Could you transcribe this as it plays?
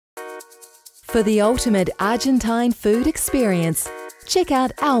For the ultimate Argentine food experience, check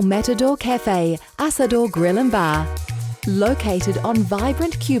out our Matador Cafe, Asador Grill and Bar. Located on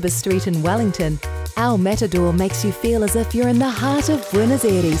vibrant Cuba Street in Wellington, our Matador makes you feel as if you're in the heart of Buenos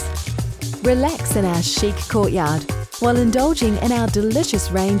Aires. Relax in our chic courtyard while indulging in our delicious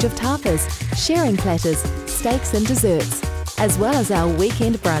range of tapas, sharing platters, steaks and desserts, as well as our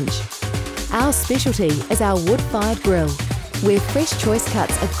weekend brunch. Our specialty is our wood-fired grill, where fresh choice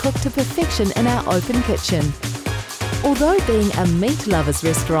cuts are cooked to perfection in our open kitchen. Although being a meat lovers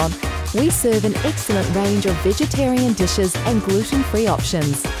restaurant, we serve an excellent range of vegetarian dishes and gluten-free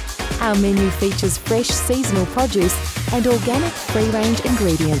options. Our menu features fresh seasonal produce and organic free-range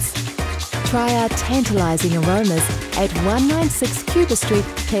ingredients. Try our tantalising aromas at 196 Cuba Street,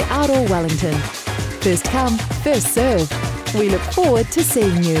 Cuurtyard, Wellington. First come, first serve. We look forward to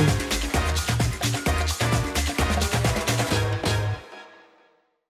seeing you.